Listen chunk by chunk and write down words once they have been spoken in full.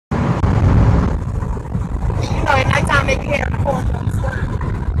at nighttime they be having the cars on the square.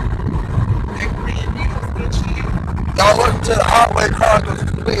 They bring needles and shit. Y'all welcome to the highway chronicles.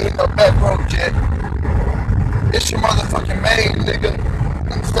 We ain't no back road yet. It's your motherfucking main, nigga.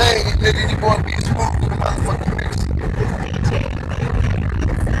 I'm saying, nigga, you gonna be smooth with the motherfucking mix.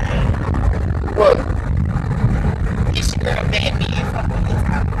 What? It's your girl, bad me, and fuck with this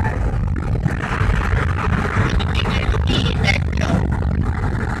out, right?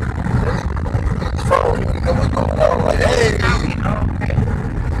 Phone, you know what's going on, like, hey,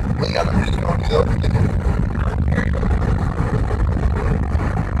 we got a music on the other nigga.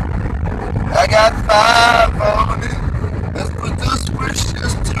 I got 5 on it. Let's put the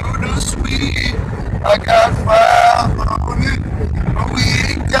switches to the sweet. I got 5 on it, but we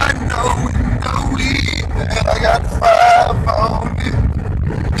ain't got no weed. And I got 5 on it.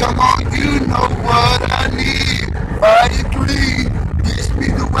 Come on, you know what I need. 5 3 gets me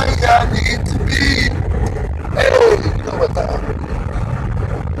the way I need to be. Hey, you know what time?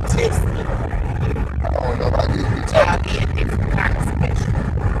 Text me. I don't know about this. I'll be a different kind of special.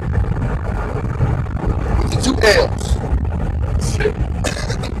 With the 2 L's.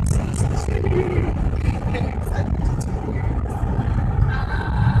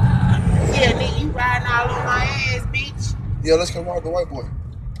 Yeah, nigga, you riding all on my ass, bitch. Yeah, let's go ride the white boy.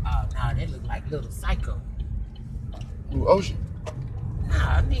 Oh, nah, that look like Little Psycho. Ooh, Ocean.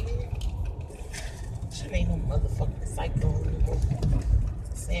 Nah, nigga. Shit ain't no motherfucking Psycho anymore.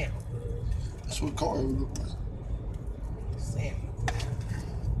 Sam. That's what car would look like. Sam.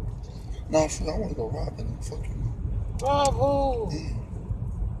 Nah, I want to go rob that nigga. Fuck you. Rob who? Yeah.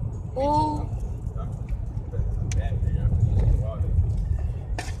 Who?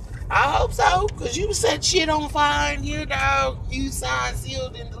 I hope so, cause you set shit on fire in here, dog. You signed,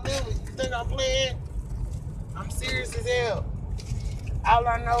 sealed, and delivered. You think I'm playing? I'm serious as hell. All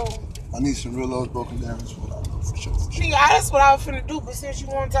I know. I need some real lows broken down. That's what I know for sure. Nigga, that's what I was finna do, but since you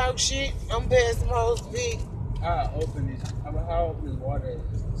wanna talk shit, I'm past the most big. How open is water? It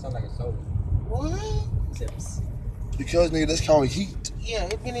sounds like a soda. What? Tips. Because, nigga, that's called heat. Yeah,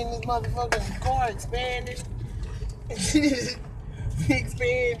 it been in this motherfucking car expanding.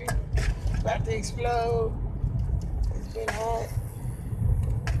 Expanding. About to explode. It's been hot.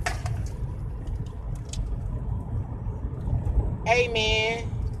 Hey, man.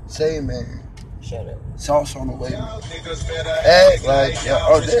 Say, man. Shut up. Sauce on the way. Act like, yeah.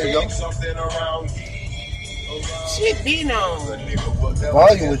 Oh, there you go. Shit been on.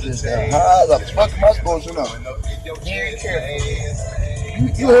 Volume was just that. How the fuck am I supposed to know? Very careful.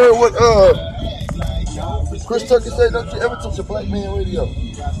 You heard what Chris Tucker said? Don't you ever touch a black man radio?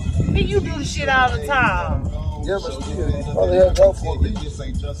 Nigga, you do the shit all the time. Yeah, but still, all they have help for me. It's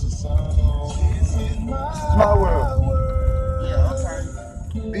my world. Yeah,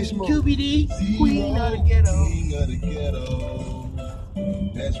 okay. Be smooth. QBD, Queen of the Ghetto.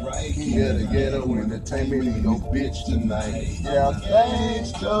 That's right, King of the Ghetto Entertainment and your bitch tonight. Yeah,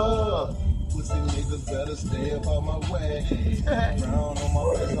 thanks, love. pussy niggas better stay up on my way. Round on my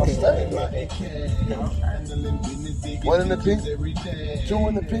face, I'm staying. One in the pink, two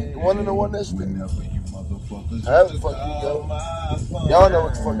in the pink, one in the one that's pink. How the fuck you go? Y'all know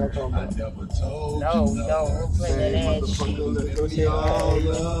what the fuck I'm talking about. No, we don't. We'll play that ass shit. You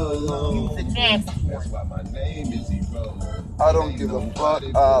the nasty one. I don't give a fuck.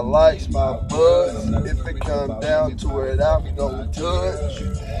 I likes my buzz. If it comes down to it, I'm gonna touch.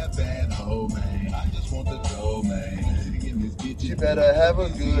 She better have a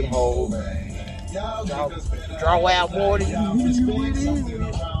good home. Draw out more than you.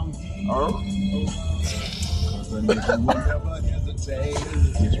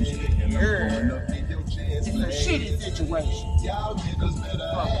 It's a shitty situation. Y'all niggas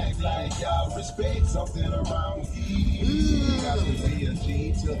better act like y'all respect something around here. Got to be a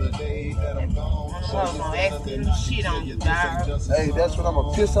G till the day that I'm gone. I'm gonna ask them shit on you, dog. Hey, that's what I'm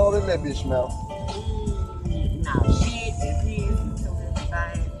gonna piss all in that bitch mouth. Nah, shit and piss and so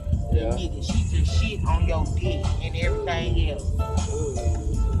everything. Yeah. Nigga, she just shit on your dick and everything else.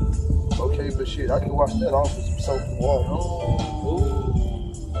 Okay, but shit, I can wash that off with some soap and water.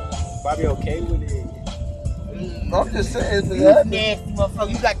 Bobby okay with it? I'm just saying, if it You happens, nasty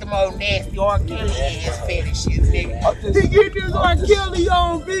motherfucker. You got them old nasty R. Kelly ass fetishes, nigga. I'm just, He get this R. Kelly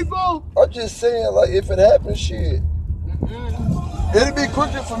on, people. I'm just saying, like, if it happens, shit, it'd be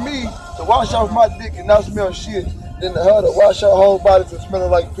quicker for me to wash off my dick and not smell shit than to her to wash her whole body from smelling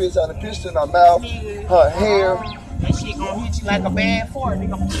like piss out of piss in her mouth, her hair. That shit gonna hit you like a bad fart,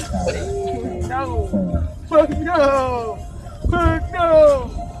 nigga. No. Fuck no. Fuck no.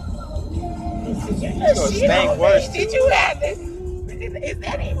 It's gonna stank worse. Did you have this? Is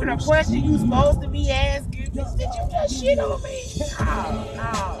that even a question you supposed to be asking? Did you just shit on me?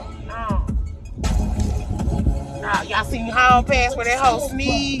 No. Y'all seen Hall Pass where that hoe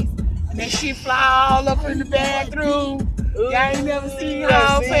sneeze and that shit fly all up in the bathroom? Y'all ain't never seen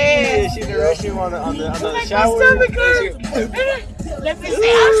Hall Pass? Yeah, she did rush him on the Like shower. my stomach hurt. Let me see.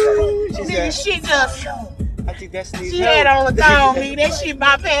 Nigga, shit just. I think that sneeze. She had on a thong, nigga. That shit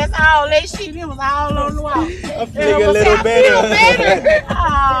bypassed all that shit. It was all on the wall. I'm feeling a little better.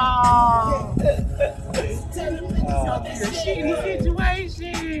 Oh. Shitty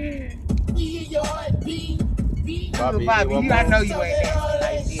situation. Bobby, I know you ain't that.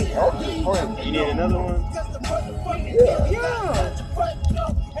 You need another one? Yeah.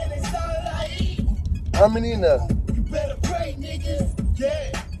 How many now?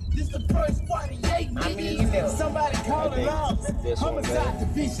 Somebody call it out. Homicide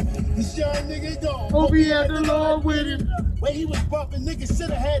division. This young nigga gone. Hope he had the Lord with him. Where he was bumping, niggas should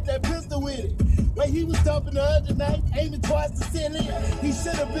have had that pistol with it. Where he was dumping the other night, aiming twice to ceiling. He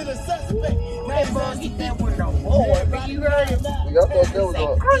should have been a suspect. That boy, he that with no boy, but you heard him. I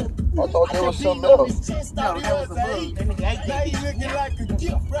thought there was something else. No, that was a bug. That nigga ate Now he looking like a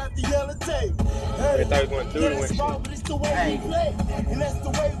gift wrapped in yellow tape. I thought he was going through the windshield. But it's the way we play, and that's the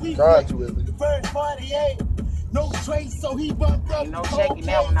way we Trying play. to, The first 48, no trace, so he bumped up. Ain't no shaking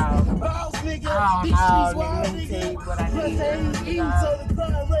that one off. Boss nigga, Oh, these no, streets nigga, wild, let me tell you what I Plus, did. they ain't eating, so the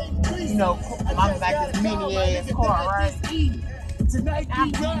crime rate increased. You know, mama got this mini ass car, right? Tonight,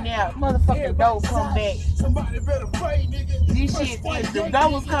 I'm beating out. Motherfucking dope come back. Somebody better pray, nigga. This shit, if the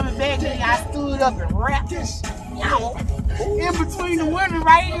dope was coming back, nigga, I stood up and rapped. In between the windows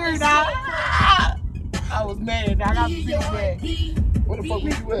right here, dog. I was mad, dog. I was pretty mad. Where the fuck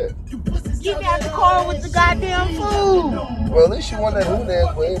was you at? Get me out the car with the goddamn food. Well, at least you won that Who dance,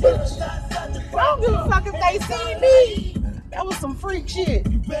 but anybody. I don't give a fuck if they see me. That was some freak shit.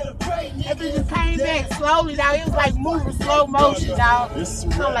 That bitch just came back slowly, dog. It was like moving slow motion, dog. So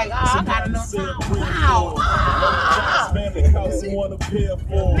I'm like, oh, I got enough time. Wow.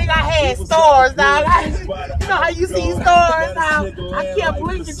 Nigga, I had stars, dog. You know how you see stars, dog? I kept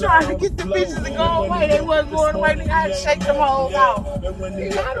blinking trying to get the bitches to go away. They wasn't going away. Nigga, I had to shake them hoes off.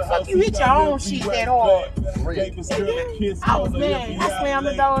 Nigga, how the fuck you hit your own shit that hard? I was mad. I slammed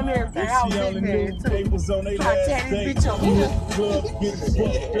the door and everything. I was big mad, too. Trying to tear this bitch up. You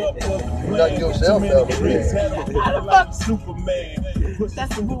knocked yourself out. How the fuck?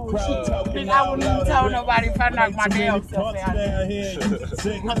 That's some bullshit. Nigga, I wouldn't even tell nobody if I knocked my damn self out. I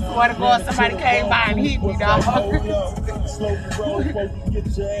swear to God, somebody came by and hit me, dog.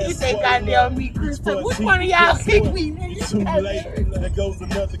 You say goddamn me, Chris. Which one of y'all hit me, nigga? There goes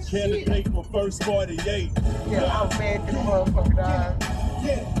another candidate for first 48. Yeah, I was mad at the motherfucker, dog.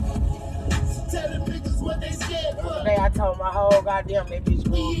 Tell them niggas what they scared for. Today I told my whole goddamn that bitch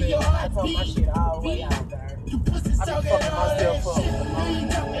moved in. I told my shit all the way out there. I be fucking myself up.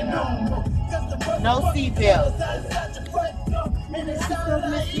 No seatbelt.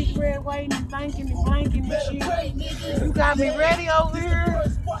 Miss Big Red waiting and thinking and blanking and shit. You got me ready over here?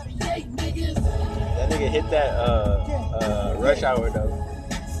 That nigga hit that rush hour though.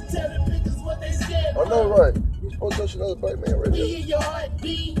 I know, right? You supposed to touch another bike, man, right there.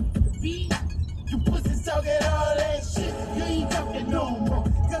 You pussies talking all that shit, you ain't talking no more.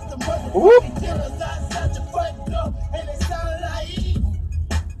 Cause the Whoop. killers outside your front door, and they sound like you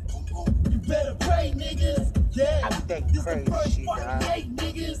better pray, niggas. Yeah, I be thinking crazy shit, dog.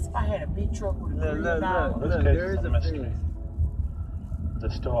 If I had a big truck with a $1 There is a mystery.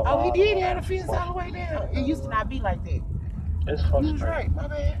 There's still a Oh, lot he did of have a fence all the way down. It used to not be like that. It's You was frustrating. right, my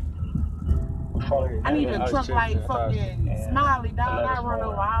bad. We follow I need a I was truck tripping. like fucking Smiley, dog. I run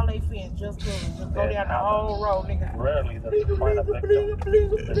over all they fence just to just go down the whole road, nigga. Rarely does it find a victim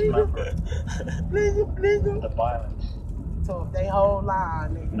dismembered. The violence. So if they whole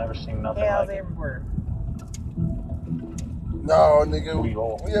line, nigga. Never seen nothing Hell's like it. everywhere. No, nigga.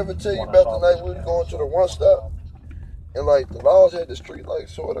 We ever tell you about the night we was going to the one stop? And like the laws had the street like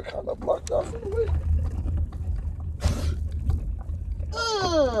sort of kind of blocked off in the way.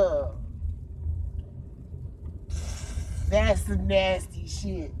 Ugh. That's some nasty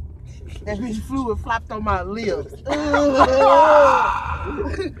shit. That bitch flew and flopped on my lips. And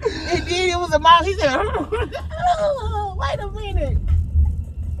then it was a mouth. He said, wait a minute.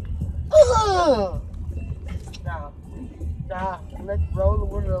 Nah, let's roll the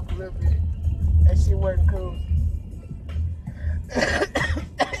window up a little bit. That shit wasn't cool.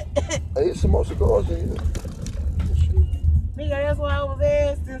 Hey, it's some more cigars in here. Nigga, that's why I was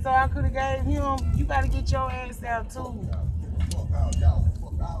asking, so I could have gave him, you gotta get your ass out too.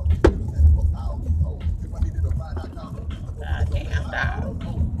 God Damn, dog.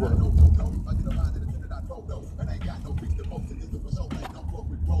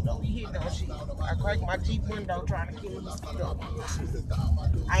 Don't be hitting no shit. I cracked my Jeep window trying to kill a mosquito.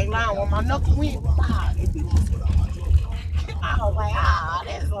 I ain't lying. When my knuckle went, wow, it be. I was like, ah,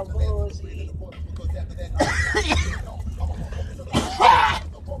 that's some bullshit.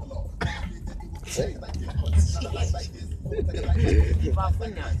 Keep my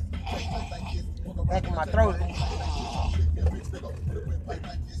foot now. Back in my throat.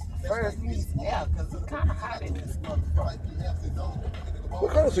 First, we need some air because it's kind of hot in this motherfucker.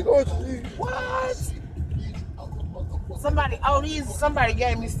 What kind of cigars are these? What? Somebody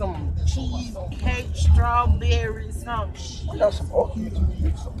gave me some cheesecake, strawberry, some shit. I got some ultimates.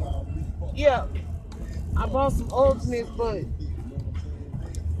 Yeah, I bought some ultimates, but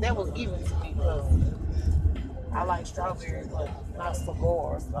that was given to me because I like strawberry, but not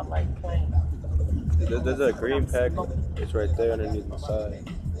cigars. I like plain. There's a green pack. It's right there underneath my side.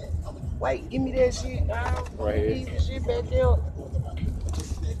 Wait, give me that shit, dog. Right here. Leave the shit back there.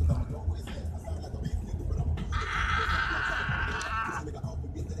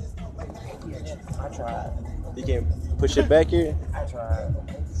 I tried. You can push it back here. I tried.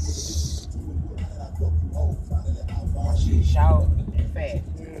 My shit short and fat.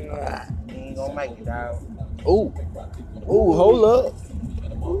 You ain't gonna make it, dog. Ooh, hold up.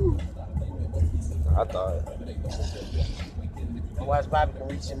 Ooh. I thought. Watch Bobby can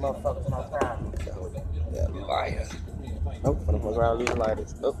reach your motherfuckers no problem. Yeah, liar. Nope, I'm gonna grab these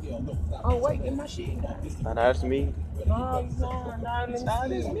lighters. Oh, wait, get my shit. now that's me. No, you don't.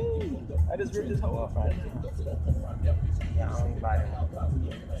 That is me. I just ripped this hoe off right now. Yeah, I don't even buy that.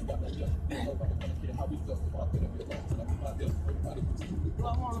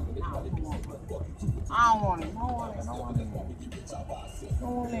 I don't want it.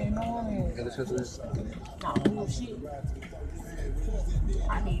 No bullshit.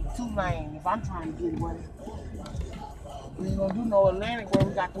 I need 2 lanes if I'm trying to get away. We ain't gonna do no Atlantic where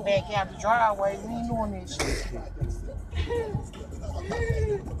we got to back out the driveway. We ain't doing this shit.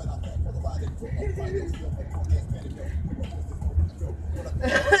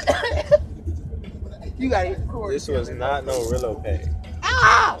 You gotta hit the cord. This was not no Rillo pack.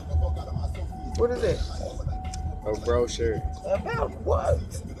 Ow! What is it? A brochure. About what?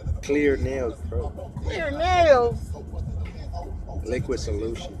 Clear nails, bro. Clear nails. Liquid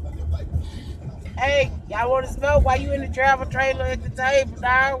solution. Hey, y'all want to smoke while you in the travel trailer at the table,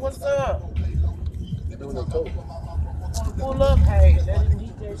 dog? What's up? Pull up, hey, let him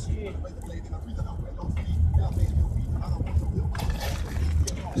eat that shit.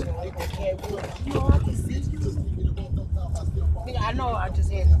 You know, I can see you. I know I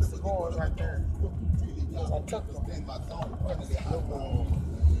just had some cigars right there. I took them.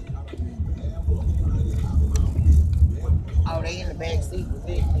 Oh, they in the back seat with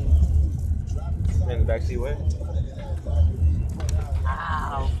it. In the backseat what?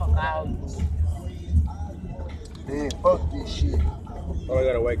 Oh, fuck out. Man, fuck this shit. Oh, I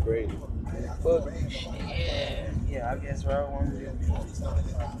got a white gray. Fuck this shit. Yeah, I guess right one.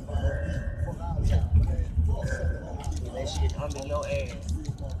 That shit under your ass.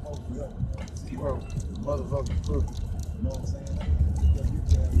 Bro, motherfucker, bro.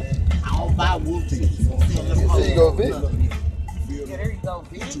 I don't buy Whoopie. There you go, bitch. Yeah, there you go,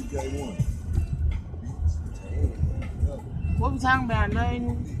 bitch. What we talking about, nothing?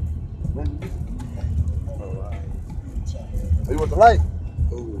 You want the light?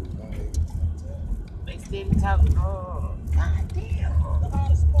 Ooh, They steady talking. Oh, goddamn.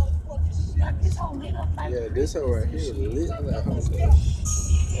 Got this whole lit up like yeah, this one right here is lit. I'm like, oh,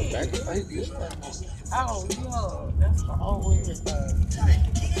 oh, yeah. That's the whole weird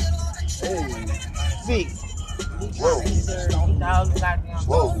Hey. Vic. Whoa. Dogs goddamn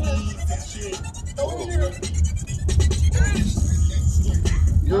Whoa. keys and shit.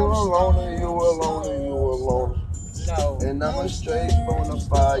 You alone, you alone. No. And I'm a straight bona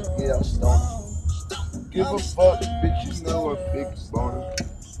fide, yeah, I'm stoned. Give a fuck, bitch, you know a big boner.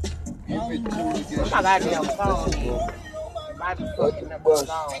 Give it to me, get My goddamn phone. Might be fucking up the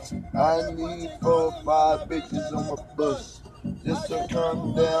phone. I need 4 or 5 bitches on my bus. Just to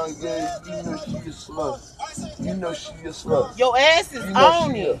come down, yeah, you know she a slut. You know she a slut. Your ass is You know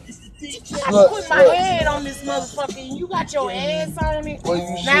on she it. I Slut, put my slut. hand on this motherfucker and you got your ass on it. Well, you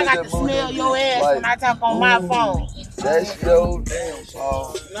Now I should got have to smell moved your that ass bitch when I talk on my ooh, phone. That's your damn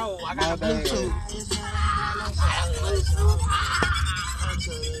song. No, I got Bluetooth.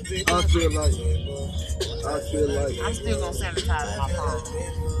 I feel like I'm still gonna sanitize my phone.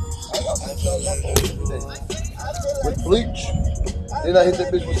 with bleach. Then I hit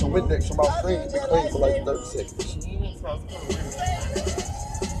that bitch with some Windex so my screen can be clean for like 30 seconds.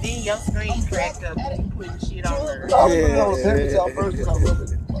 Then your screen cracked up and you putting shit on her. I was putting it on the paper top first because I love it.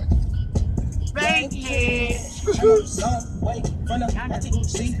 Thank you.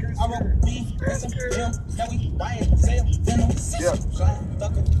 Yeah.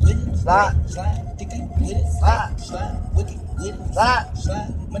 Slide.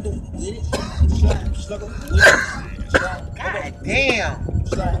 God damn.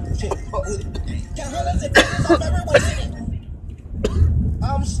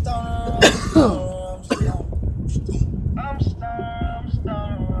 I'm stoned. I'm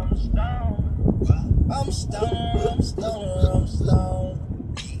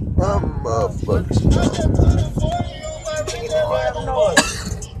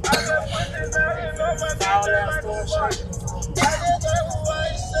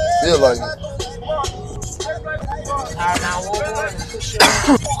Feel like it.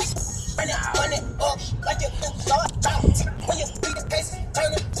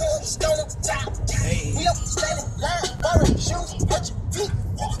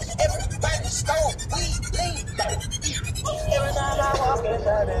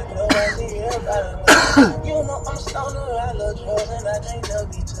 You know I'm stoner, I love drugs and I can't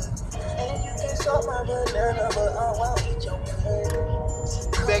love you too. And you can suck my banana, but I won't eat your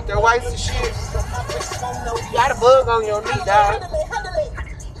banana. Back there, white and shit. You got a bug on your knee, dog. Don't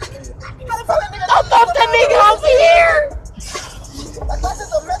throw that nigga over here.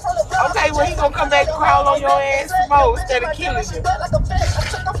 Okay, well, he gonna come back and crawl on your ass some more instead of killing you.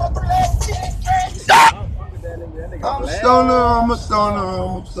 I'm a stoner, I'm a stoner,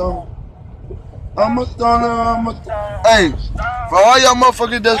 I'm a stoner. I'm a stoner, Hey, for all y'all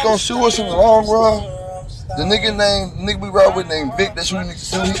motherfuckers that's gonna sue us in the long run, the nigga we ride with named Vic, that's who we need to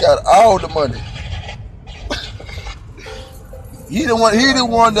sue. He got all the money. He the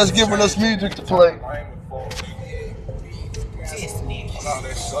one that's giving us music to play. This nigga.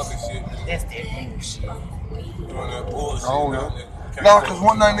 That's that bullshit. I don't know. Nah, cause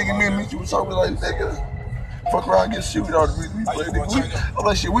one night nigga, me and Mitchell was talking like, nigga, fuck around and get sued all the music we play. Nigga, I'm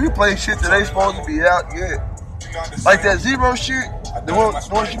like, shit, we play shit that ain't supposed to be out yet. Like that Zero shit, the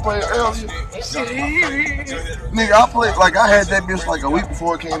one she played earlier. Nigga, I played, like I had that bitch like a week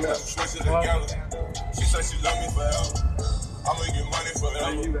before it came out.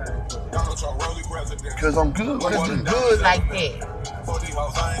 Cause I'm good. Cause you good like that.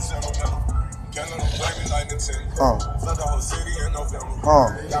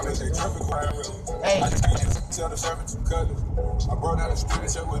 Hey.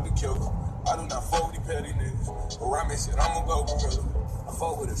 I do not fuck with these petty niggas. Around me shit, I'ma go gorilla. I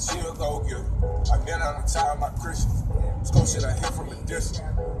fuck with a shield, go giver. I get on the top of my Christians. School shit I hit from a distance.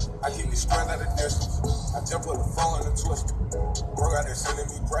 I keep me straight at a distance. I just put a phone in a twister. Bro out there sending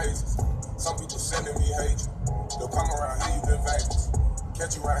me praises. Some people sending me hatred. They'll come around here, you been famous.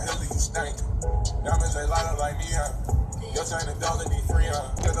 Catch you around here, leave you stinking. Diamonds, they light up like neon. Your chain and dollar need free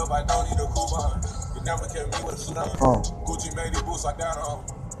on. Cause nobody don't need a coupon. You never kept me with a suit on. Gucci made these boots like that on.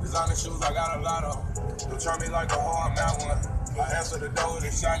 Designer shoes, I got a lot of. Don't try me like a hoe, I'm not one. I answer the door with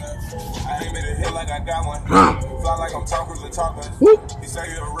a shotgun. I aim at a hit like I got one. Fly like I'm Tom Cruise and Top Gun. He say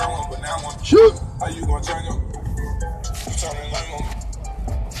you're a real one, but now one. How you gonna change him? You turning lame on me.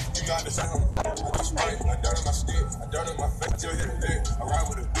 You got the same. I just spray, I dirt in my stick, I dirt in my face, I still hit a lick. I ride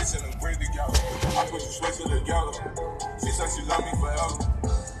with a bitch and a break together. I put you switch together. She said she love me forever.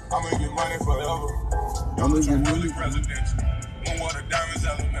 I'ma get money forever. Y'all look really presidential. One water diamonds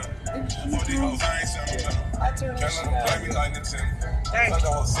element. For these hoes, I ain't sentimental. Can't let them play me like Nintendo. Like the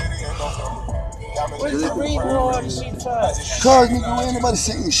whole city ain't no family. What is the reason all this shit for? Cause nigga, ain't nobody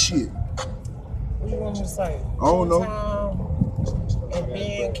saying shit. What you want me to say? I don't know. And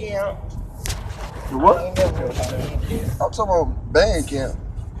band camp. The what? I'm talking about band camp.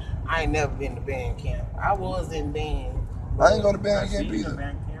 I ain't never been to band camp. I was in band. I ain't go to band camp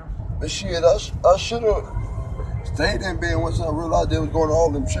either. But shit, I should have stayed in band once I realized they was going to all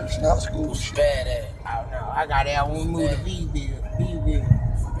them trips in high school. Bad at. Oh no, I got that when we moved to B-Ville.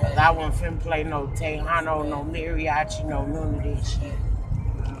 Cause I wasn't finna play no Tejano, no mariachi, no none of that shit.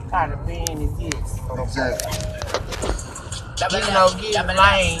 What kind of band is this? Exactly. You know, get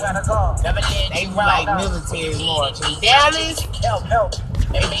lame. They be like military march. In Dallas,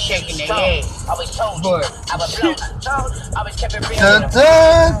 they be shaking their ass. But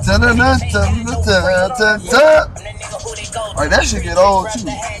like that shit get old too. You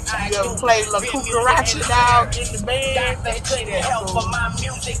ever play La Cucaracha dog in the band? They play that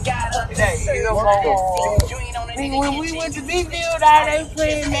when we went to B-Ville, they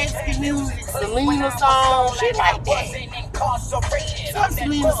playing Mexican music, Selena song, shit like that. Some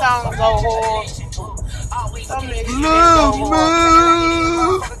Selena songs go hard. Some niggas go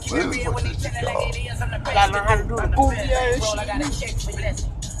hard. Gotta learn how to do the booty ass shit.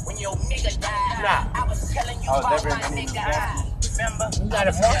 Nah. You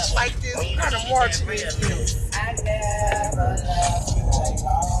gotta march like this. You gotta march like this.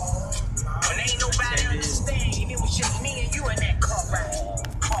 When ain't nobody understand, it was just me and you in that car ride.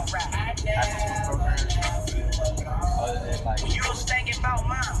 When you was thinking about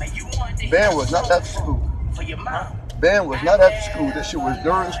mom and you wanted to Ben was not after school. for your mom. Ben was not after school. That shit was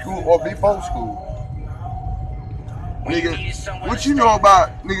during school or before school. Nigga, what you know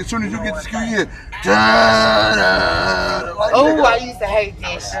about, nigga, as soon as you get to school, you hear, like, Oh, I used to hate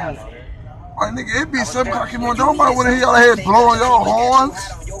that shit. Like, nigga, it be some cocky one. Nobody want to hear y'all head blowing y'all horns.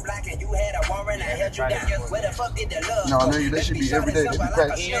 No, nigga, that should be every day. That be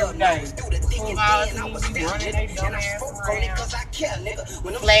practice. Every day.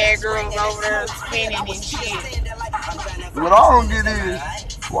 Flag girls over there spinning and shit. What I don't get is,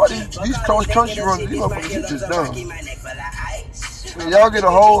 why these cross country runners, these motherfuckers get this done. When y'all get a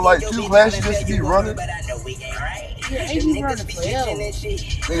whole, like, 2 classes just to be running. Yeah, they be running forever.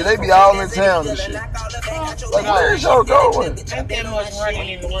 Nigga, they be all in town and shit. Like, where is y'all going? Ain't that much running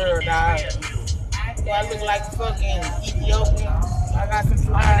in the world, dog. Do I look like fucking Ethiopian? I got some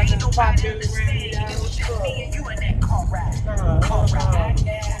flies and pop in the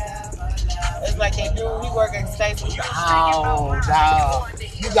It's like they do. We work at States. Oh, dog.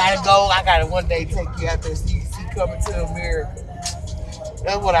 You gotta go. I gotta one day take you out there. See coming to America.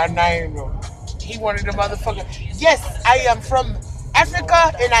 That's what I named him. He wanted the motherfucker. Yes, I am from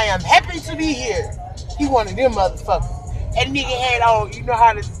Africa and I am happy to be here. He wanted them motherfuckers. And nigga had on, you know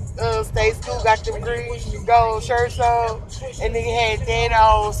how the state school got them green and gold shirts on? And nigga had that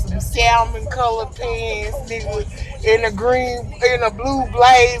on, some salmon colored pants, nigga, in a blue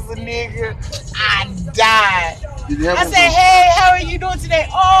blazer, nigga. I died. I said, hey, how are you doing today?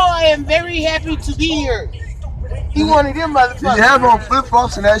 Oh, I am very happy to be here. He wanted them motherfuckers. Did you have on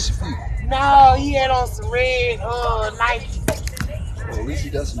flip-flops and ass your feet? No, he had on some red Nike. Well, at least he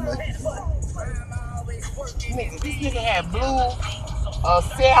got some Nike. Nigga, this nigga had blue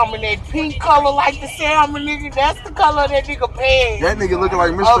salmon, that pink color like the salmon, nigga. That's the color of that nigga pants. That nigga looking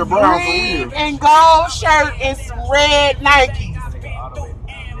like Mr. Brown for green real. and gold shirt and some red Nikes.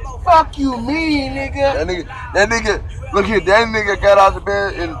 Fuck you, mean nigga. That nigga, look here, that nigga got out the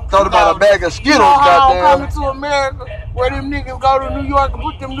bed and thought about a bag of Skittles, you know how I'm goddamn. coming to America, where them niggas go to New York and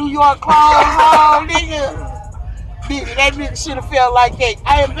put them New York clothes on, nigga. Nigga, that nigga should have felt like that.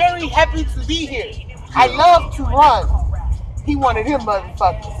 I am very happy to be here. I love to run. He wanted him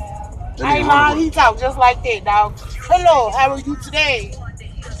motherfuckers. I ain't lying, he talk just like that, dog. Hello, how are you today?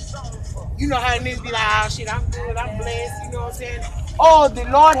 You know how niggas be like, oh shit, I'm good, I'm blessed, you know what I'm saying? Oh, the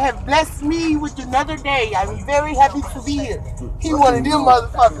Lord have blessed me with another day. I'm very happy to be here. He wanted them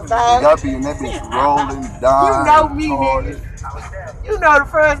motherfuckers, dog. Y'all be in that bitch rolling, dying. You know me, nigga. You know the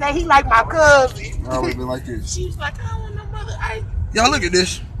first day he like my cousin. I always been like this. She was like, I don't want no mother. Y'all look at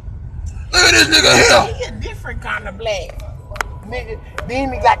this. Look at this nigga here. He a different kind of black. Nigga,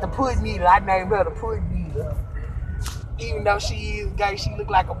 then he got the pudding eater. I named her the pudding eater. Even though she is gay, she look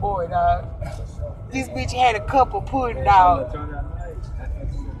like a boy, dog. This bitch had a cup of pudding, dog.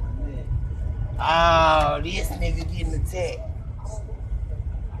 Oh, this nigga getting attacked.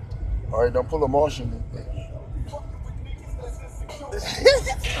 All right, don't pull a Martian.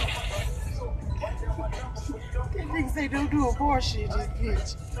 That nigga say don't do abortion, this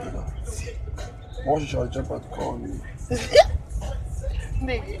bitch. Martian tried to jump out the car on me.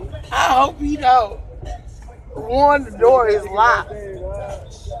 Nigga, I hope he don't. One, the door is locked.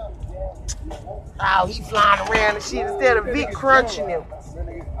 Oh, he flying around and shit instead of Vic crunching him.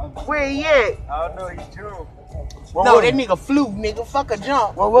 Where he at? I don't know, he jumped. No, that nigga flew, nigga. Fuck a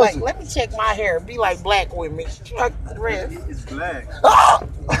jump. What was it? Let me check my hair. Be like black with me. Fuck the rest. It's black. I'm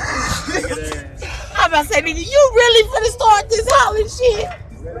about to say, nigga, you really finna start this hollering shit?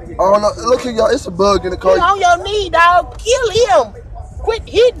 Oh no! Look here, y'all. It's a bug in the car. You on your knee, dog. Kill him. Quit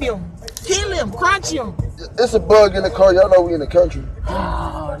hitting him. Kill him. Crunch him. It's a bug in the car. Y'all know we in the country.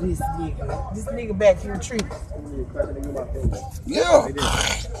 Oh, this nigga back here tripping. Yeah.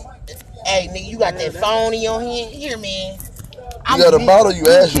 Hey, nigga, you got that phone in your hand? Here, man. You got a bottle, you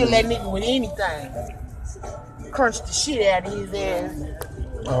ass. Kill that nigga with anything. Crunch the shit out of his ass.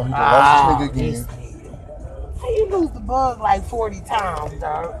 Oh, he lost this nigga again. How you lose the bug like 40 times,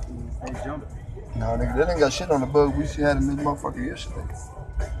 dog? No, nigga, that ain't got shit on the bug. We had in this motherfucker yesterday.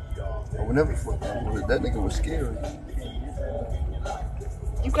 Or whenever the fuck that nigga was scary.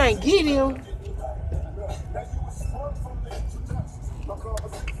 You can't get him.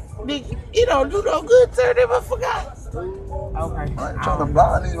 Nigga, it don't do no good, sir. Never forgot. Okay. I ain't trying to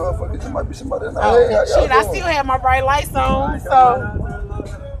blind these motherfuckers. There might be somebody in there. Oh, Hey, how y'all shit, I doing? still have my bright lights on, so.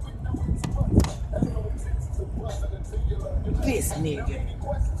 This nigga.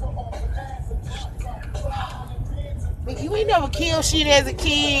 Nigga, you ain't never killed shit as a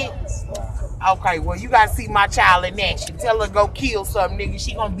kid. Okay, well, you gotta see my child in action. Tell her to go kill something, nigga.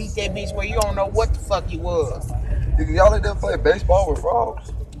 She gonna beat that bitch where you don't know what the fuck it was. Nigga, y'all ain't never play baseball with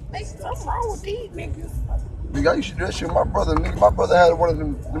frogs? Ain't something wrong with these niggas. Nigga, I used to do that shit with my brother. Nigga, my brother had one of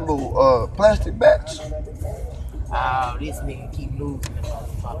them little plastic bats. Oh, this nigga keep losing the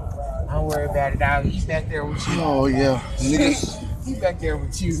motherfucker. Don't worry about it, dog. He's back there with you. Oh, yeah. Niggas. He's back there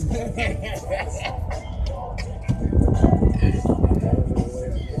with you.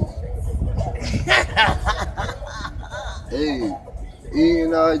 Hey,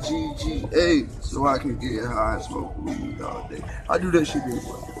 N-I-G-G-A, so I can get high and smoke weed all day. I do that shit anyway.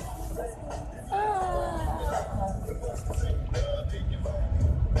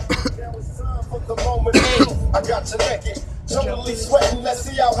 I got you naked, totally sweating. Let's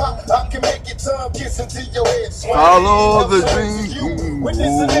see how hot I can make it. Tongue kissing to your head. Follow the dream. When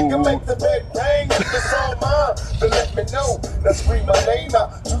this a nigga make the bed bang, if it's all mine, then let me know. Now scream my name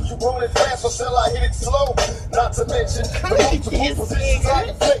out. Do you want it fast or shall I hit it slow? Not to mention the multiple positions I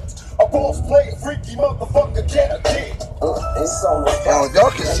inflict. A boss play, freaky motherfucker can't dig. Oh,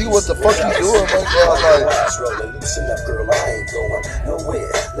 y'all can see what the fuck you doing, man. Like,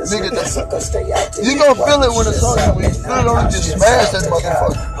 nigga, you gonna feel it when the song is. When you feel it, only just smash that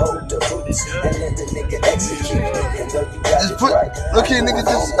motherfucker. Just put, look here, nigga,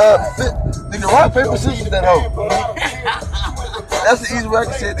 just fit, nigga, rock, paper, scissors that hoe. That's the easy way I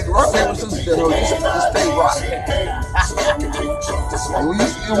can say it, nigga, rock, paper, scissors that hoe. Just stay rock. And when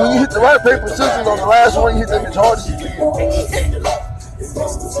you hit the rock, paper, scissors on the last one, you hit that bitch hard as you can.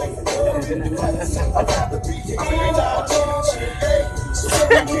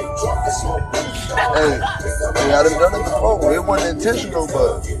 Hey, I done done it before. It wasn't intentional,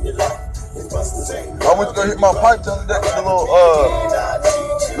 but I went to go hit my pipe the other day.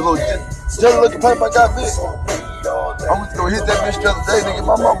 The little jelly looking pipe I got big. I went to go hit that bitch the other day, nigga.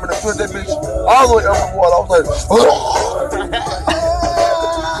 My mama done put that bitch all the way up the water. I was like,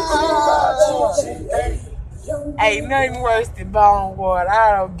 Ain't nothing worse than bone water.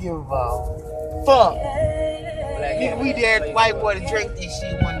 I don't give a fuck. Nigga, we dared the white boy to drink this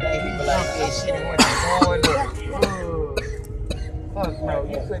shit one day. He drunk that shit and went to going up. Fuck no,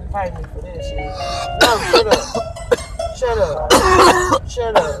 you couldn't fight me for that shit. No, shut up. Shut up.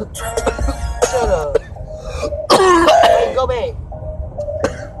 Shut up. Shut up. Hey, go back.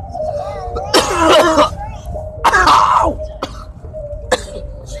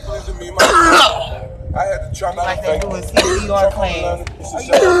 I had to try my like they do is here, you are playing. Are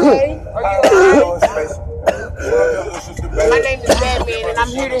you okay? My name is Batman and I'm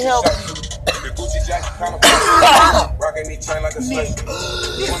here to help you.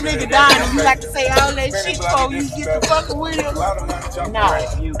 This nigga dying and you got to say all that shit before you get the fucking with him. No.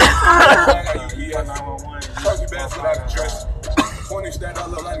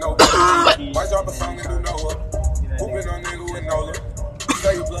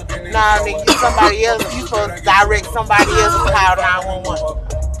 Nah, nigga, you somebody else. You supposed to direct somebody else to call 911.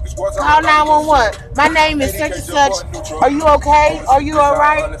 Call 911. My name is such and such. Are you okay? Are you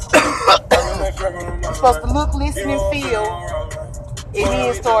alright? You're supposed to look, listen, and feel. And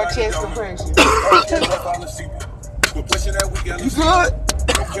then start chest compression. you good?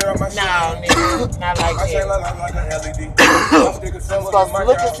 No, nigga, not like that. You're supposed to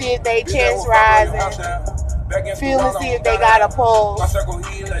look and see if they chest rising. Feel and see if they got a pulse.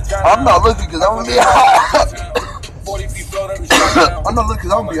 I'm not looking because I'm gonna be high. I'm not looking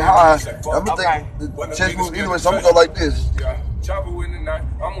because I'm gonna be high. I'm gonna think the chest move anyway, so I'm gonna go like this. So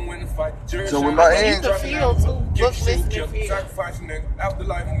with my hands, you can feel too. Look, listen, and feel. You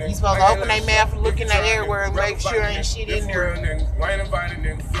supposed to open their mouth and look in the airway and make sure ain't shit in there. I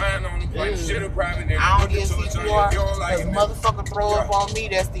don't get CPR because motherfucker throw up on me.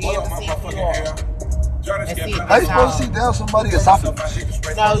 That's the end of CPR. That's it. how you supposed to sit down somebody's esophagus?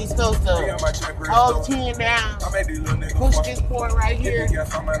 No, you're supposed to hold 10 down, push this point right here.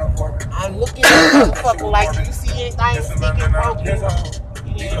 I'm looking at the motherfucker like you see anything sticking broken.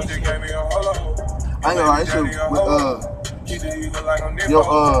 I ain't gonna lie, this shit with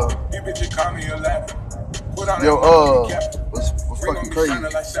was fucking crazy.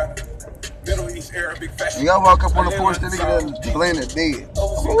 You gotta walk up on the porch, that nigga done laying there dead.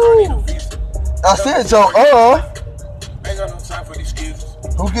 Ooh. I said, so, Ain't got no time for these kids.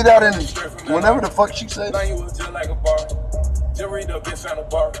 Who get out in whenever the fuck she say? Now you was just like a bar. Just read the bitch on the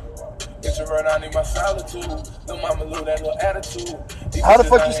bar. Introvert, I need my solitude. The mama lose that little attitude. How the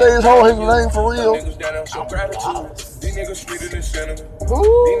fuck you say his whole name for real? These niggas down there show gratitude. These niggas sweeter than cinnamon. These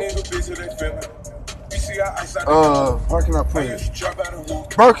Who? niggas bitches they feeling. You see how I said How can I put I it? used to drop out of roof.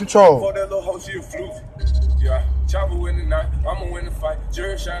 Birth control. For that little hoe, she a fluke. Yeah, chopper win the night. I'ma win the fight.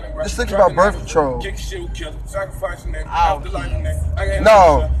 Jury shining bright. Just think about birth control. Kick shit with killer. Sacrificing that. Afterlife nigga. I got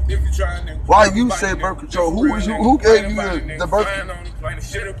No. If you try nigga. Why you said birth control? Who was you? Who gave you the birth control?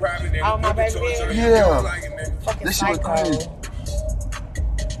 Oh, my baby. Yeah. Fucking This shit was psycho. crazy.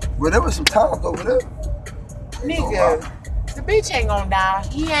 Well, there was some times over there. Nigga, the bitch ain't gonna die.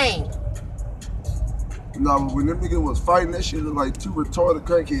 He ain't. No, but when them niggas was fighting, that shit was like two retarded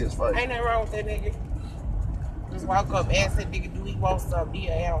crackheads fighting. Ain't nothing wrong with that nigga. Just walk up, ask that nigga, do he want some? Be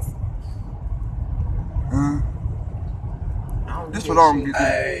an ounce. This what I don't get.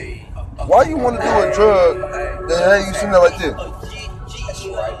 Why you want to do a drug that had you sitting there like this?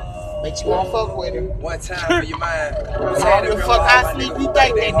 Bet you won't fuck with him. One time for your mind. How the fuck I sleep you think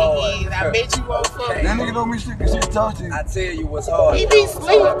that nigga is? I bet you won't fuck with That him. nigga don't be sleep because he talk to you. I tell you what's hard. He be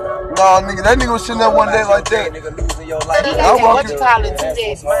sleep. Nah, nigga, that nigga was sitting there one day like that. Nigga losing your life. He I got that, walk what you in- call it, to that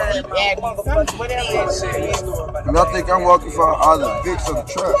mind, Abby, something, whatever that shit is. And I think I'm walking for either Vicks or the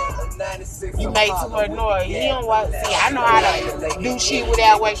trap. You make too much noise. He don't want, see, I know how to do shit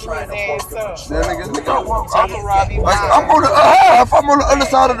without waking his ass up. That nigga I walk. I'm gonna rob you. Like, I'm on the half. I'm on the other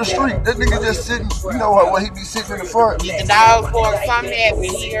side of the street. That nigga just sitting. You know what? He be sitting in the front. The dog bark, something happened,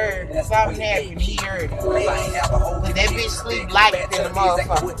 he heard it. Something happened, he heard it. But that bitch sleep light than the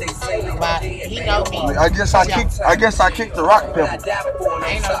motherfucker. But he know me. I guess I kicked the rock pepper.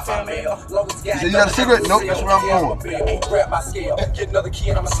 Ain't no telling. So you got a cigarette? Nope, that's where I'm going. Grab my scale, get another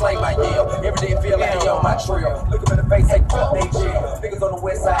kid, I'ma slang my yell. Every day feel like they on my trail. Look them in the face, say fuck they jail. Niggas on the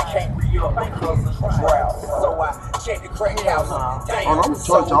west side can't re-up because of drought. So I check the crack house. Oh, I'm in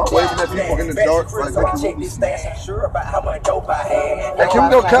church. I'm waving at people in the dark like they can check this stash. I'm sure about how much dope I had. Hey, can we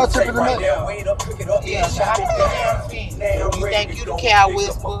go couch up in the night? Wait up, pick it up, Yeah, shot it down. you think you the cow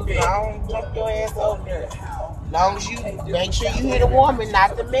whisperer? I don't jump your ass over there. Long as you make sure you hit a woman,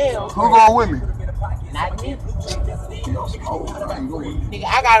 not the male. Who going with me? Not me. Oh, I ain't going. Nigga,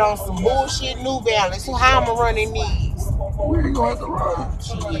 I got on some bullshit New Balance. So how I'ma run in these? We ain't gonna have to run.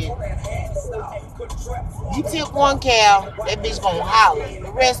 Shit. You tip one cow, that bitch gonna holler.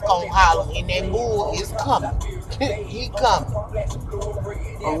 The rest gonna holler, and that bull is coming. He coming.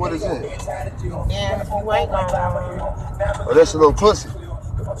 Oh, what is that? Damn, you ain't gonna run. Oh, that's a little pussy.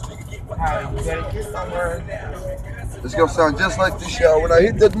 Alright, you better get somewhere. It's gonna sound just like this, y'all. When I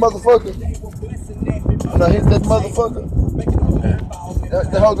hit that motherfucker,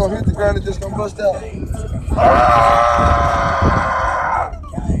 the hoe gonna hit the ground and just gonna bust out.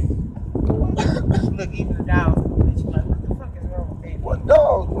 Look, even the dog. Bitch, like, what the fuck is wrong with that? What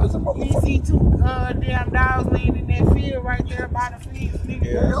dog? What's a You motherfucker? see two damn dogs laying in that field right there by the field, nigga.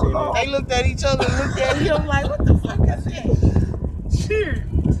 Yeah, They looked at each other, looked at him like, what the fuck is that? Shit.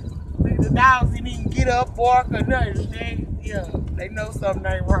 Nigga, the dogs didn't even get up, bark, or nothing. They know something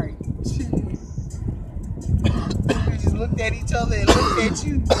ain't right. Shit. They just looked at each other and looked at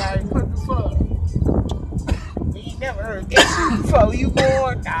you like, what the fuck? You ain't never heard that shit before. You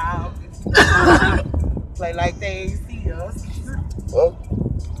going? Nah. Play like they ain't see us. What?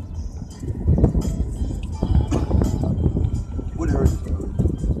 What hurt?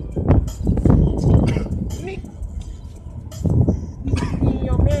 Nick, you and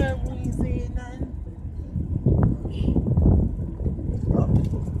your man, we ain't saying nothing.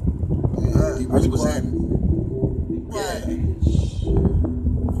 Really was happening.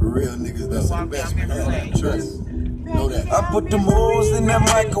 For real niggas, that's the best man. Trust. Know that. I put the moves in that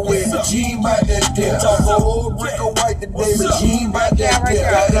microwave. The G by that there. Talk a whole brick of white today. The G by that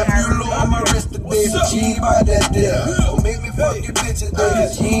there. Got that bugle on my wrist today. The G by that there. Don't make me fuck your bitch today. The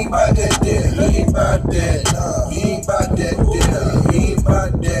G by that there. He ain't about that. Nah. He ain't about that there. He ain't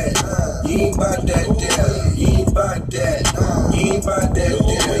about that. He ain't about that there. He ain't about that. He ain't about that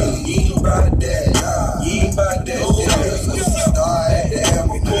there. He ain't about that. He ain't about that there. Star at the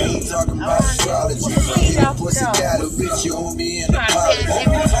helm. We ain't talking about astrology. Pussy got a bitch, you owe me an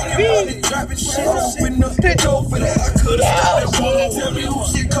apology. Dropping shit, open the door for that. I could've stopped that one. Tell me who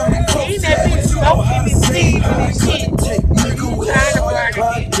shit coming close. That bitch smoking his seeds and shit. Take nigga with a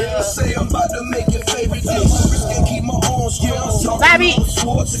say I'm about to make your favorite dish. Can keep my own skills. Bobby.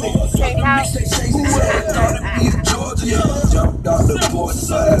 Take out. Jumped off the board,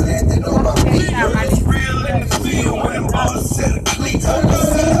 so I landed on my feet. Real in the field when I'm all set of cleats.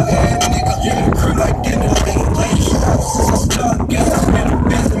 Nigga, yeah, crew like dinner. Start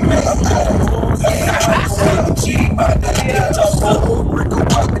getting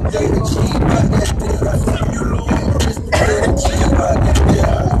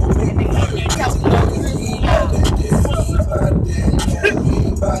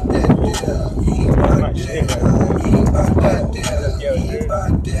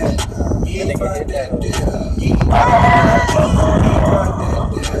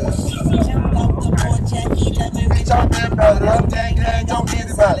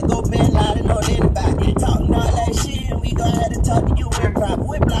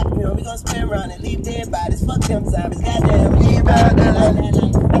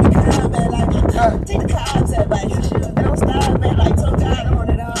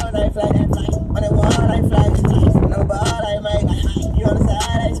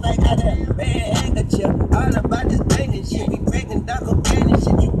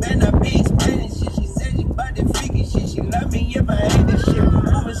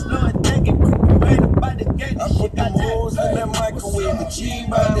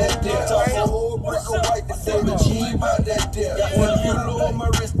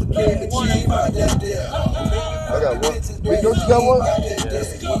I got one. Wait, don't you got one?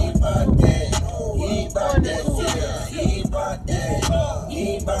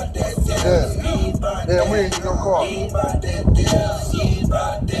 Yeah, we ain't in no car.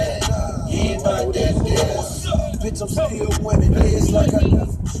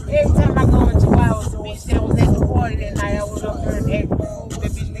 Every time I go into Wild, the bitch that was at the party that night, I was up there and that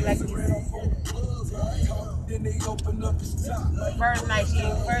bitch be like, first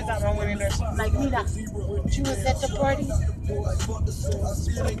time I went in there, she was like, Nina, you was at the party?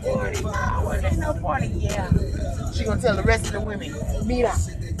 I wasn't at no party, yeah. She gonna tell the rest of the women, Nina,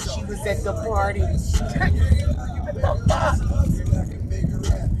 she was at the party.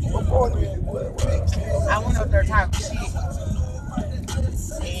 I went up there talking shit.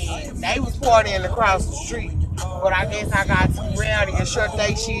 And they was partying across the street. But I guess I got too rowdy and shut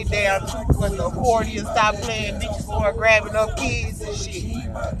they shit down too when the accordion stopped playing. Bitches started grabbing up kids and shit.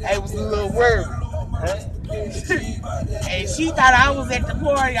 They was a little worried. And she thought I was at the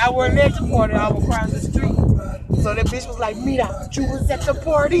party. I wasn't at the party. I was across the street. So that bitch was like, Mira, you was at the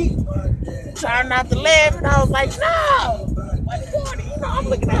party? Trying not to laugh. And I was like, no. What party? You know, I'm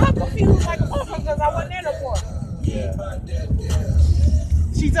looking at her confused like, oh, because I wasn't at the party. Yeah.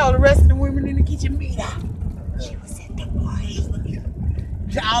 She told the rest of the women in the kitchen, Mira, she was at the party.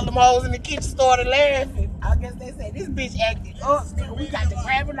 All them hoes in the kitchen started laughing. I guess they said, this bitch acting up. We got to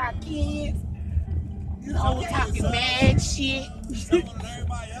grabbing our kids. This whole talking mad shit.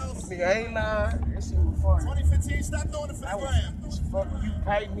 Nigga, ain't lying. That shit was funny. 2015, stop doing it for the gram. Fuck you,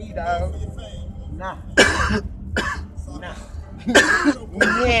 pay me, dog. Nah. Nah. We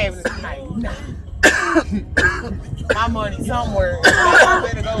have it tonight. Nah. My money somewhere. I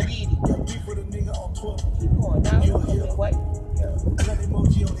better go get it. Keep going, dog. What?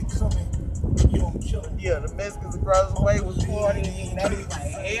 Yeah, the Mexicans across the way was partying. They was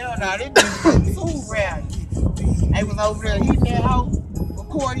like, hell no, this bitch was too rowdy. They was over there hitting that hoe,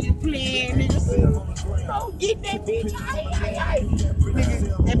 accordion playing, niggas. Oh, get that bitch.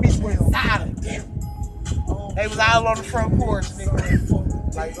 Nigga, that bitch went silent. They was all on the front porch, nigga.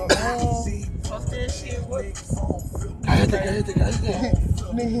 Like, what's that shit? What? Cállate.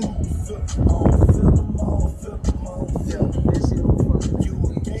 Nigga. Yeah, that shit was funny.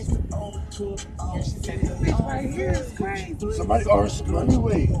 Right here is crazy. Somebody arrested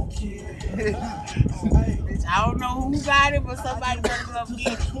anyway. Bitch, I don't know who got it, but somebody better go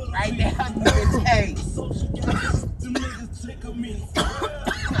get it right now. Bitch, hey.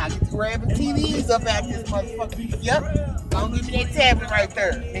 I get to grabbing TVs up out this motherfucker. Yep. Don't give me that tablet right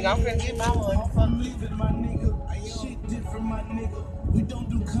there. Nigga, I'm finna get my money.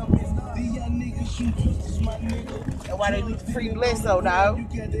 That's why they need to free Bledsoe, dog.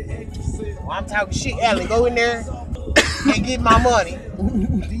 Well, I'm talking shit, Alan. Go in there and get my money.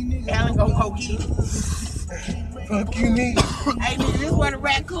 Alan gonna go get it. Fuck you, nigga. Hey, nigga, this where the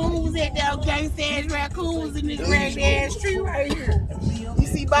raccoon was at, that gangsta-ass raccoons in this ragged-ass tree right here. You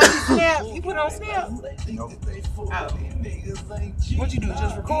see Bobby Snap? You put on Snap? Nope. Oh. What you do,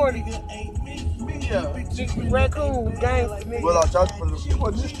 just record it? Yeah, raccoon, gangsta, nigga. Well, I tried for the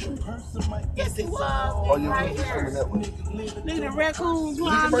this tree. Yes, it was. Oh, yeah, right he's coming that way. Nigga, the raccoon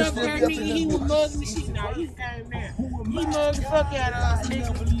climbed up there, nigga. He was mugging the shit. Nah, he came down. He mugged the fuck out of us,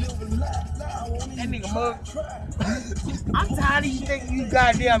 nigga. That nigga mugged. I'm tired of you thinking you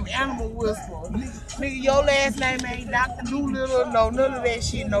goddamn animal whisperer. Nigga, your last name ain't Dr. Doolittle, no none of that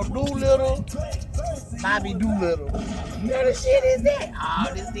shit. No Doolittle, Bobby Doolittle. You know the shit is that? Oh,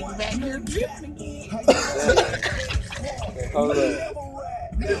 this nigga back here dripping again. Hold up.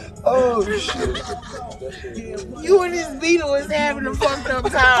 Oh, shit. You and this beetle is having a fucked up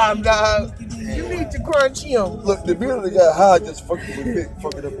time, dog. You need to crunch him. Look, the beetle that got high just fucking with Vic,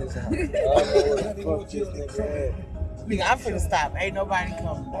 fucking up his house. Nigga, I'm finna stop. Ain't nobody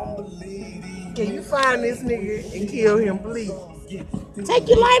coming. Can you find this nigga and kill him, please? Take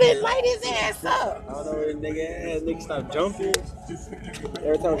your lighter and light his ass up. I don't know where the nigga ass. Nigga stop jumping.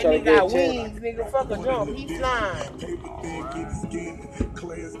 Every time I try to Nigga get a got chance. wings, nigga. Fuck a jump. He flying.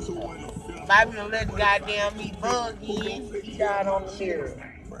 Bobby done let the goddamn meat bug in. He died on the mirror.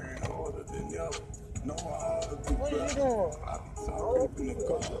 What are you doing?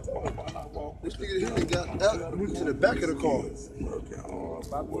 This nigga here got out, moved to the back of the car.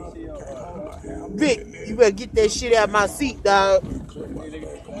 Vic, you better get that shit out of my seat, dog.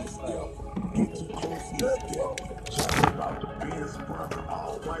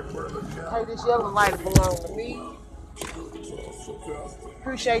 Hey, this yellow lighter belong to me.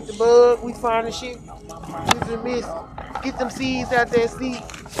 Appreciate the bug. We find the shit. We just miss. Get them seeds out that seed.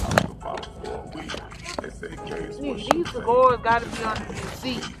 These cigars gotta be under the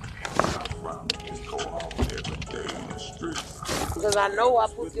seat. Cause I know I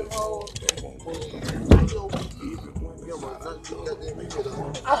put them hoes.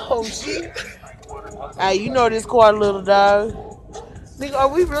 Oh shit. Hey, you know this car, little dog. Nigga, are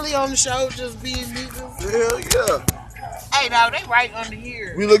we really on the show just being niggas? Hell yeah. Hey, dog, they right under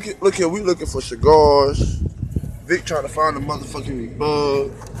here. We looking for cigars. Vic trying to find the motherfucking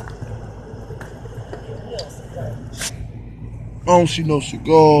bug. I don't see no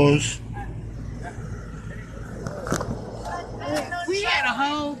cigars. We had a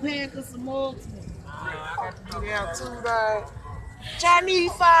whole pack of some more. I got to do that too, dog.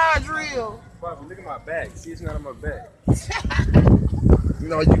 Chinese fire drill. Papa, look at my back. See, it's not on my back.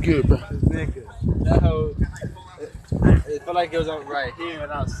 No, you good, bro. This nigga, that hoe, it felt like it was on right here,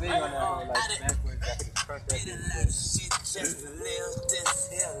 and I was sitting on that hoe like backwards. I could crush that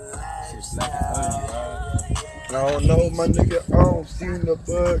I don't know, my nigga. I don't see the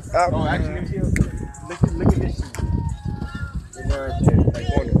bug. Oh, actually, look at this shit. In there right there, like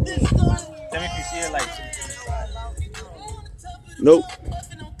corner. Tell me if you see it like to the side. Nope.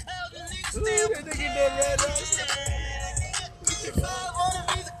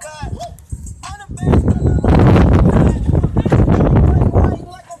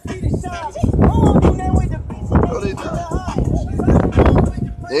 No, they not.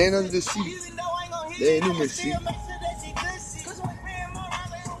 They ain't under the seat. They ain't in the seat. I'm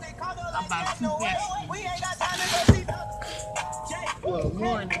about 2 packs. Good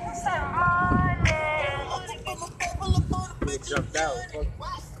morning. It jumped out.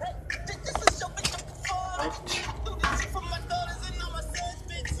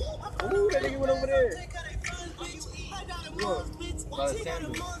 Ooh, that nigga went over there. Look, by the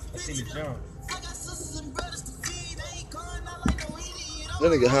sandwich. I seen the jump. That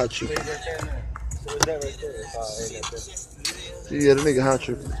nigga hot tripping. So is that right there? Oh, ain't that there? Yeah, that nigga hot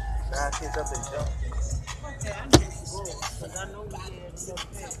tripping. Nah, I seen something jump.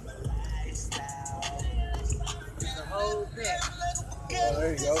 Whole pack. Oh,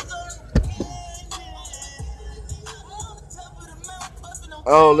 there you go.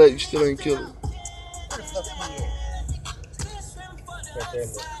 Oh, that you still ain't killed him. Right there,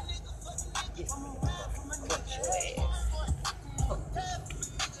 man.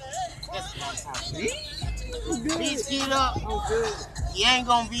 Bitch, get up. You ain't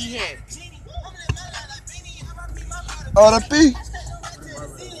gonna be here. Oh, that P.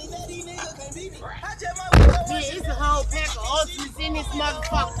 Man, it's a whole pack of ultras in this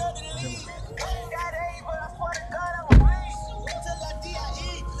motherfucker.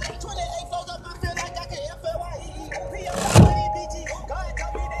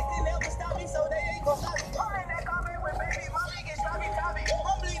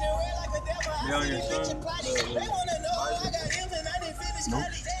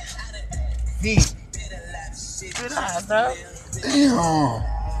 Good eyes, dog. Damn.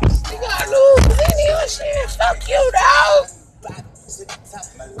 You got lose any of shit. Fuck you, dog.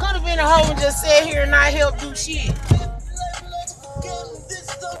 Could have been a hoe and just sit here and not help do shit.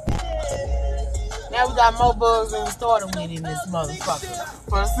 Now we got more bugs than we started with in this motherfucker.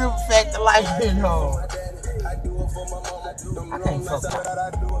 For the simple fact that life been hard. I can't fuck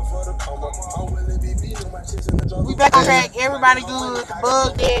with it. We back on track. Everybody good. The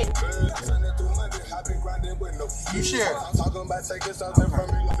bug dead. You sure?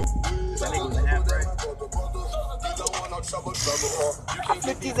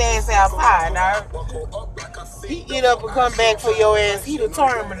 Flipped his ass outside, dog. He get up and come back for your ass. He the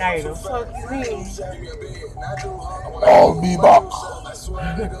Terminator. Fuck you mean? Oh, B-Box.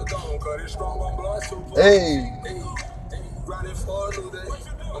 Hey.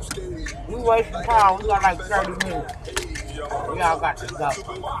 We wasting time. We got like 30 minutes. Y'all got to go.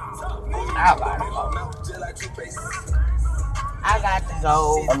 I got to go. I got to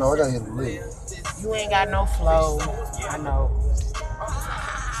go. I know, I gotta hit the lid. You ain't got no flow. I know.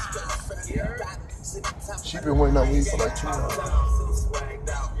 She been waiting on me for like 2 hours.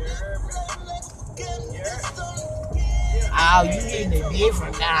 Oh, you in a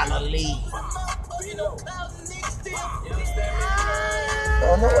different kind of league.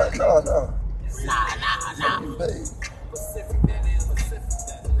 Oh, no, no. Nah.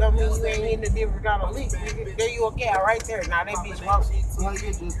 Don't mean you ain't in a different kind of league. Nigga. There you a cow right there. Now that bitch walks. Well,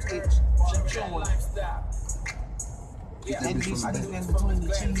 you just twitch. She chewing. That bitch sleeping in between the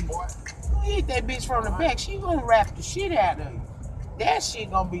cheese. You hit that bitch from the back, she gonna rap the shit out of you. That shit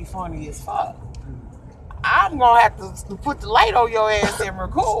gonna be funny as fuck. I'm gonna have to put the light on your ass and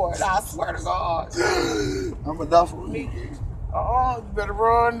record. I swear to God. I'm a duffer. You better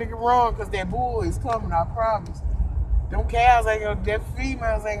run, nigga, run, cause that bull is coming, I promise. Them cows ain't gonna, them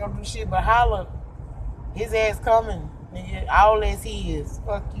females ain't gonna do shit but holler. His ass coming. Nigga, all that's his.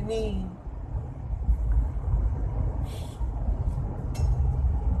 Fuck you mean?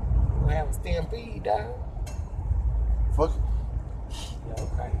 We'll have a stampede, dog. Fuck it. Yeah,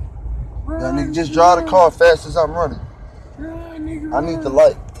 okay. That nigga just drive the car fast as I'm running. Run, nigga, I need the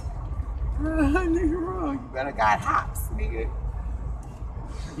light. Run, nigga, run. You better got hops, nigga.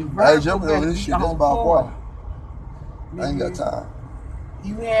 I ain't jumping on this shit. That's about why. I ain't got time.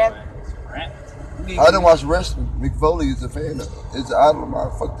 You have? I didn't watch wrestling. Mick Foley is a fan of it. It's an idol of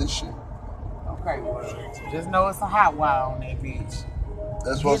mine. Fuck this shit. Okay, well, just know it's a hot wire on that bitch.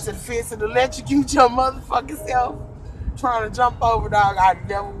 That's Get what. to the fence and electrocute your motherfucking self. Trying to jump over, dog. I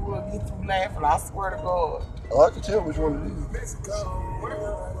never will get through laughing. I swear to God. Oh, I can tell which one it is.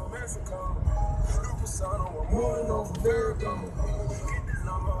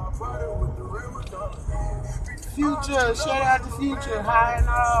 Future, shout out to Future, high and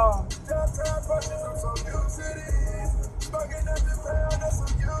all.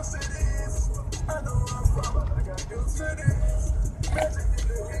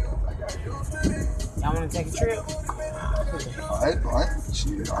 Y'all wanna take a trip? I ain't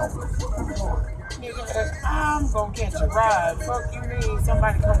shit. I don't know. Nigga, I'm gonna catch a ride. Fuck you mean?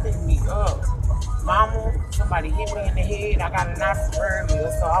 Somebody come pick me up. Mama, somebody hit me in the head. I got a knife from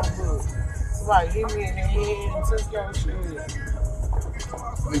earlier, so I'm good. Somebody hit me in the head and took your shit.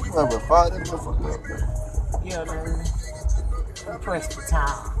 Nigga, you ever fire that motherfucker up, man? Yeah, man. We pressed for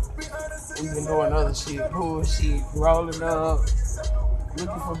time. We've been doing other shit, bullshit, rolling up,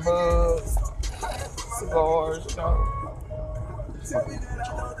 looking for bugs, cigars, you know.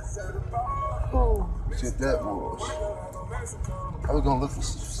 Ooh. Shit, that was. I was gonna look for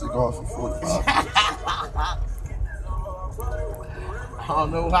cigars for 45. I don't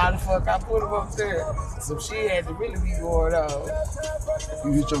know how the fuck I put them up there. Some shit had to really be going on.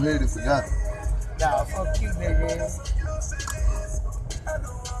 You hit your head and forgot it. Nah, fuck you, nigga.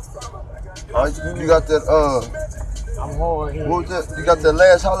 Alright, you got that, I'm hard here. what was that? You got that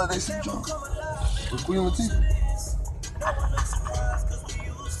last holiday suit, John? With Queen Latifah?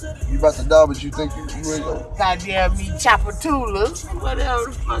 You about to die, but you think you ain't gonna. Goddamn me Chapatulas. Whatever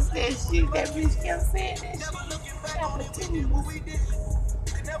the fuck that shit. That bitch kept saying that shit. Chapatulas.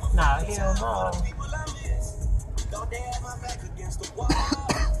 Nah, hell no.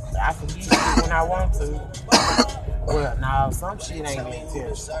 I forget shit when I want to. Well, nah, some shit ain't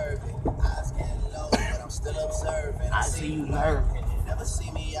intentional. I see you lurking. Never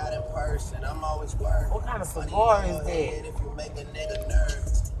see me out in person. I'm always working. What kind of cigar is that? If you make a nigga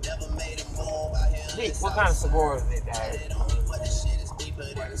nervous, never made a move out here. Vic, what kind of cigar is that, dad?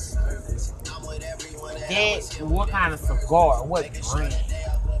 That, what kind of cigar? What brand?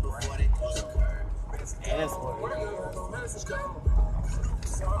 That's what it is.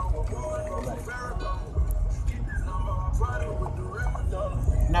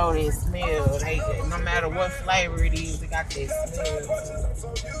 No, they smell. No matter what flavor it is, they got that smell.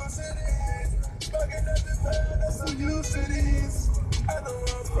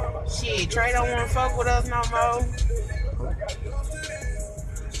 Shit, Trey don't want to fuck with us no more.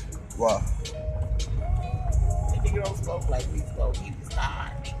 Why? That nigga don't smoke like we smoke. He was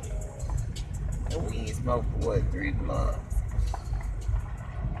tired, nigga. And we ain't smoked for what, 3 months?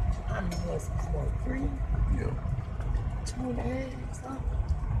 How many months we smoked? 3? Yeah. 2.5, something.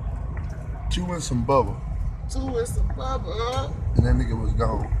 2 and some bubble. 2 and some bubble. And that nigga was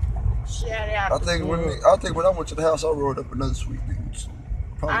gone. Shout out I think when I went to the house, I rolled up another sweet nigga.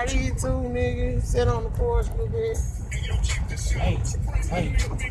 I did too, nigga. Sit on the porch a little bit. Hey.